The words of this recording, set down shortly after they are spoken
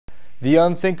The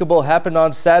unthinkable happened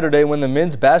on Saturday when the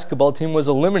men's basketball team was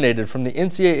eliminated from the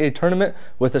NCAA tournament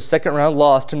with a second-round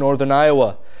loss to Northern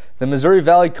Iowa. The Missouri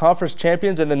Valley Conference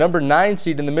champions and the number 9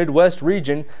 seed in the Midwest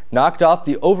region knocked off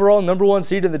the overall number 1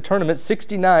 seed in the tournament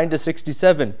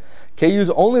 69-67.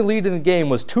 KU's only lead in the game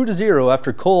was 2-0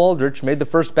 after Cole Aldrich made the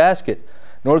first basket.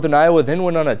 Northern Iowa then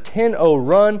went on a 10-0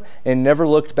 run and never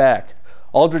looked back.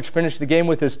 Aldrich finished the game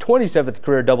with his 27th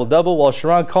career double-double, while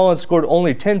Sharon Collins scored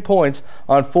only 10 points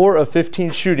on 4 of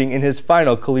 15 shooting in his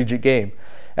final collegiate game.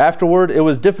 Afterward, it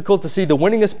was difficult to see the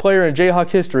winningest player in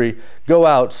Jayhawk history go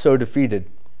out so defeated.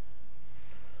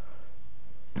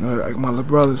 I like my little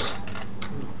brothers.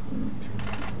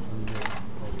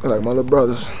 I like my little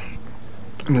brothers.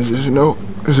 And it's just,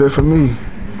 it's there for me.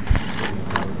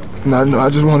 And I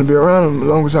just want to be around them as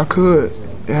long as I could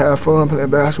and have fun playing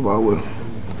basketball with them.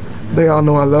 They all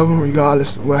know I love them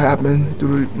regardless of what happened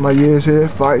through my years here,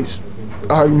 fights,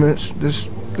 arguments,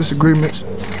 disagreements.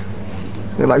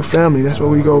 They're like family. That's what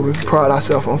we go. We pride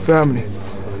ourselves on family.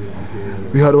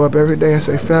 We huddle up every day and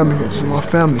say, family, this is my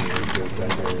family.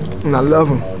 And I love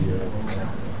them.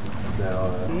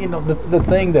 You know, the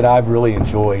thing that I've really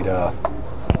enjoyed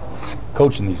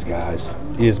coaching these guys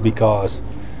is because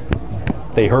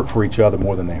they hurt for each other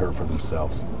more than they hurt for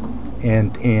themselves.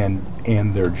 And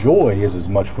their joy is as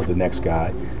much for the next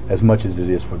guy as much as it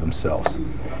is for themselves.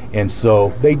 And so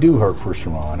they do hurt for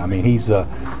Sharon. I mean, he's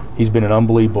been an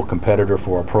unbelievable competitor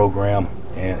for our program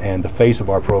and the face of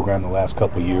our program the last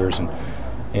couple of years and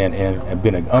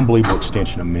been an unbelievable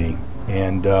extension of me.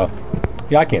 And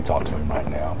yeah, I can't talk to him right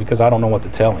now because I don't know what to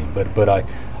tell him. But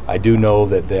I do know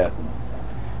that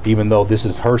even though this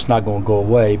is hurt's not going to go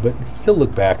away, but he'll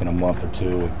look back in a month or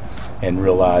two and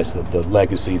realize that the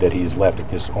legacy that he's left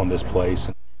on this place.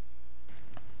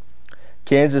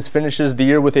 Kansas finishes the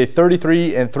year with a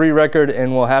 33-3 record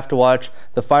and will have to watch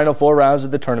the final 4 rounds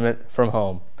of the tournament from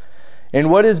home.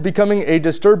 In what is becoming a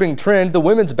disturbing trend, the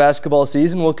women's basketball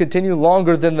season will continue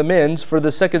longer than the men's for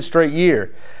the second straight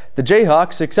year. The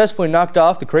Jayhawks successfully knocked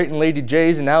off the Creighton Lady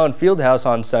Jays in Allen Fieldhouse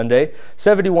on Sunday,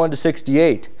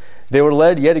 71-68. They were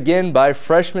led yet again by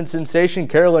freshman sensation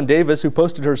Carolyn Davis, who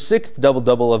posted her 6th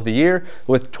double-double of the year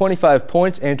with 25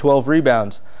 points and 12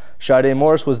 rebounds. Sade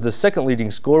Morris was the second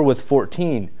leading scorer with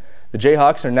 14. The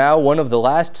Jayhawks are now one of the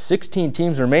last 16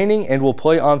 teams remaining and will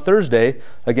play on Thursday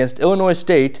against Illinois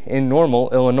State in Normal,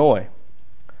 Illinois.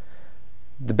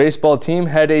 The baseball team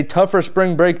had a tougher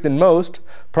spring break than most.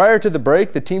 Prior to the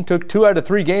break, the team took 2 out of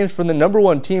 3 games from the number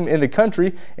 1 team in the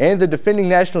country and the defending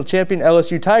national champion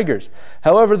LSU Tigers.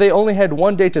 However, they only had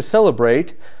 1 day to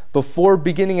celebrate before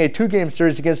beginning a 2-game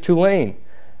series against Tulane.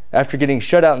 After getting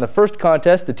shut out in the first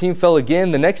contest, the team fell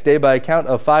again the next day by a count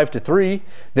of 5-3.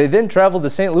 They then traveled to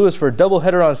St. Louis for a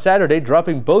doubleheader on Saturday,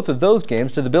 dropping both of those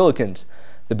games to the Billikens.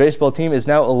 The baseball team is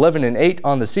now 11-8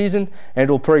 on the season and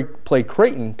will play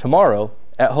Creighton tomorrow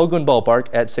at Hoagland Ballpark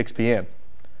at 6 p.m.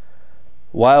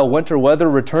 While winter weather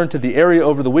returned to the area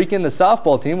over the weekend, the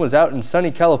softball team was out in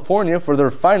sunny California for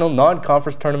their final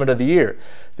non-conference tournament of the year.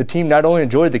 The team not only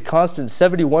enjoyed the constant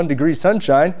 71-degree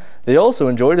sunshine, they also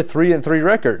enjoyed a 3-3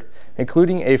 record,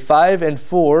 including a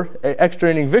 5-4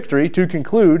 extra inning victory to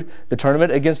conclude the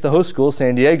tournament against the host school,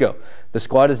 San Diego. The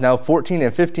squad is now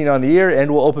 14-15 on the year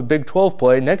and will open Big 12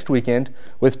 play next weekend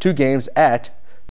with 2 games at